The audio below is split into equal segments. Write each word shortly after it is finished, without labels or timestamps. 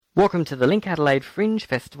Welcome to the LinkAdelaide Fringe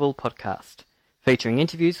Festival podcast, featuring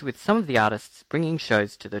interviews with some of the artists bringing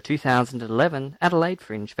shows to the 2011 Adelaide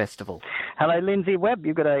Fringe Festival. Hello, Lindsay Webb.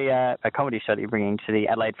 You've got a comedy show that you're bringing to the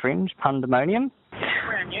Adelaide Fringe, Pundemonium.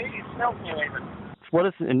 Brand new. It smells new even. What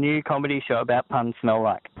does a new comedy show about puns smell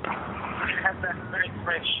like? It has that very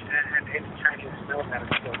fresh and entertaining smell about it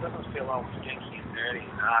still. It doesn't feel old, stinky and dirty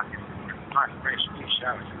and dark. It's a nice, fresh, new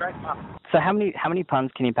show. It's great fun. So how many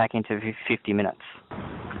puns can you pack into 50 minutes?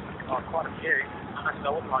 Oh, quite a few. I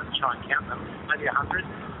wouldn't like to try and count them. Maybe 100.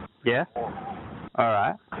 Yeah? All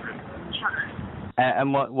right.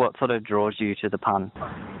 And what sort of draws you to the pun?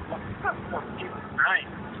 What gives it name?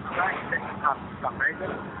 Great second puns for some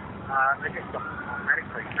reason. They just come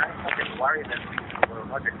automatically. I get worried about things, or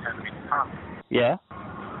I just turn them into puns. Yeah?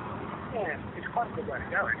 Yeah, it's quite a good way to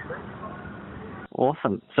go, actually.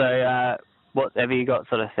 Awesome. So, have you got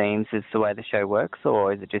sort of themes as to the way the show works,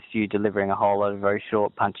 or is it just you delivering a whole lot of very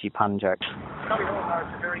short, punchy pun jokes? Not at all, no.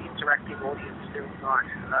 It's a very interactive audience. Feels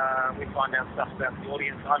nice. We find out stuff about the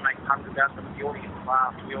audience. I make puns about them. The audience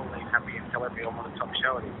laughs. We all leave happy and tell everyone what a top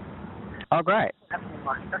show it is. Oh, great. That's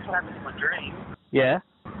what happens in my dream. Yeah?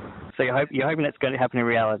 So you're hoping it's going to happen in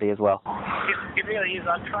reality as well? It really is.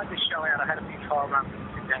 I tried this show out. I had a few trial runs in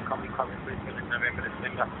the sit-down comedy club in Brisbane in November,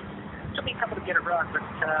 December. It took me a couple to get it right, but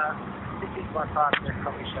this is by far the best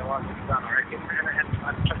comedy show I've ever done, I reckon. And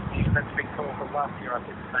I trust you, that's been cool, because last year I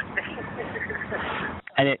did the same thing.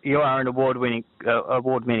 And you are an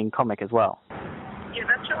award-winning comic as well? Yeah,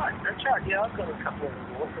 that's right. Yeah, I've got a couple of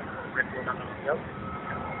awards and a record under my belt.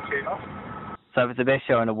 Two off. So if it's the best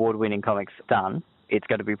show an award-winning comic's done, it's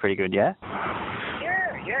got to be pretty good, yeah?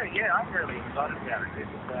 Yeah, I'm really excited about it.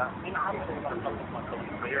 I'm still not a top of my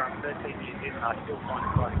comedy career. I'm 13 years in and I still find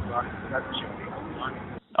it quite exciting. So that's should be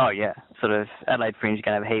fun. Oh, yeah. Sort of Adelaide Fringe is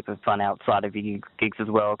going to have a heap of fun outside of your gigs as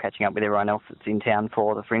well, catching up with everyone else that's in town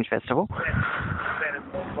for the Fringe Festival. Yeah,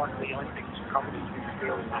 it's one of the only things comedy is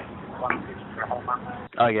still one city for a whole month.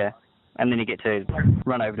 Oh, yeah. And then you get to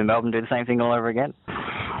run over to Melbourne and do the same thing all over again.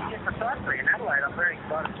 Yeah, precisely. In Adelaide, I'm very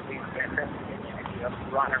excited to be in a fantastic community of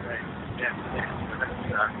runner-around. Yeah,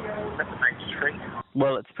 that's a major treat.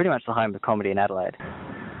 Well, it's pretty much the home of comedy in Adelaide.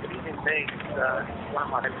 It is indeed. It's one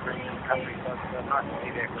of my favourite dreams in the country, so it's nice to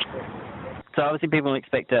be there for sure. So obviously people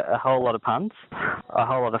expect a whole lot of puns, a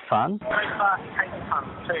whole lot of fun. Very fast, tasty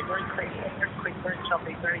puns too. Very quick, very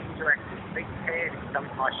choppy, very interactive. Be prepared if you come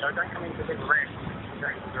to my show. Don't come in with a bit of rest. It's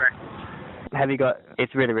very interactive.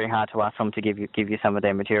 It's really, really hard to ask someone to give you some of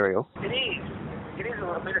their material. It is a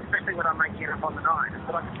little bit, especially when I'm making it up on the night.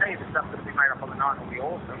 But I can tell you the stuff that'll be made up on the night will be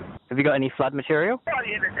awesome. Have you got any flood material? Oh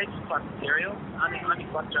yeah, there's heaps of flood material. Only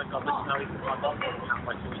flood joke I've listened to is my dog getting up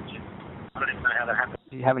by 2 inches. I don't even know how that happened.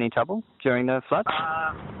 Did you have any trouble during the flood?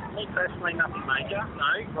 Me personally, nothing major.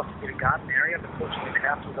 No, lost a bit of garden area, but fortunately the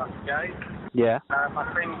house was unscathed. Yeah. My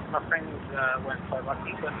friends weren't so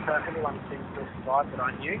lucky, but everyone seems to have survived that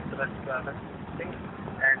I knew, so that's the thing.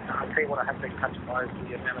 And I'll tell you what, I have been touched by is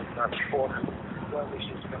the amount of support and well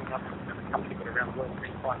wishes coming up from the country, but around the world.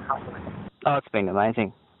 It's been quite humbling. Oh, it's been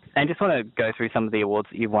amazing. And just want to go through some of the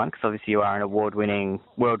awards that you've won, because obviously you are an award-winning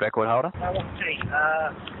world record holder. Let's see.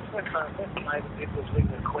 First thing I ever did was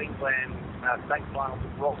win the Queensland state final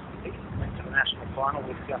with Ross. Went to the national final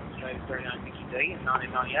with South Australia's very own Mickey D in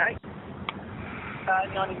 1998.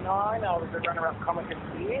 1999, I was the runner-up comic of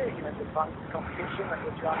the year in a fun competition that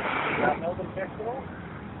was run at the Melbourne Festival.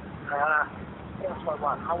 What else I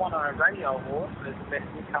won? I won a radio award as the best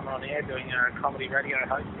newcomer on air doing a comedy radio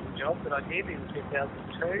hosting job that I did in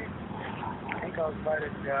 2002. I think I was voted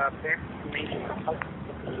best comedian host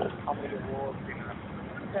of the comedy awards in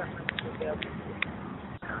 2006.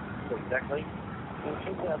 Exactly. In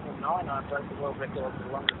 2009, I broke the world record for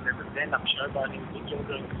the longest ever stand-up show by an individual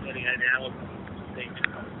doing 38 hours and 15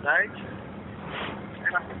 minutes on stage.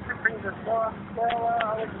 And I think that brings us on. Well,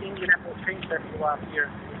 I was at the Indianapolis Fringe Festival last year.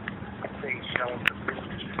 The show of the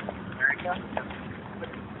Fringe in America.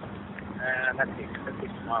 And that's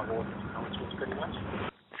my award, which was pretty much.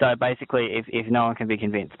 So basically, if no one can be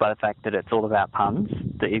convinced by the fact that it's all about puns,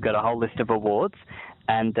 that you've got a whole list of awards,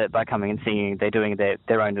 and that by coming and singing, they're doing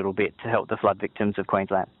their own little bit to help the flood victims of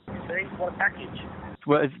Queensland. See, what a package.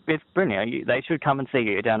 Well, it's brilliant. They should come and see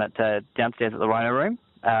you. You're down at downstairs at the Rhino Room.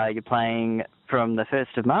 You're playing from the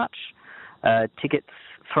 1st of March. Tickets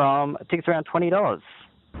around $20.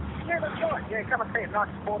 Yeah, that's right. Yeah, come and see it. Nice,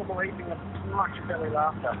 affordable evening of much belly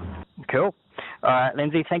laughter. Cool. All right,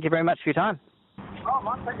 Lindsay, thank you very much for your time. Oh,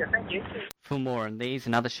 my pleasure. Thank you. For more on these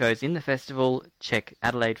and other shows in the festival, check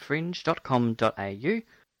adelaidefringe.com.au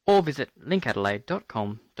or visit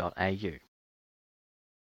linkadelaide.com.au.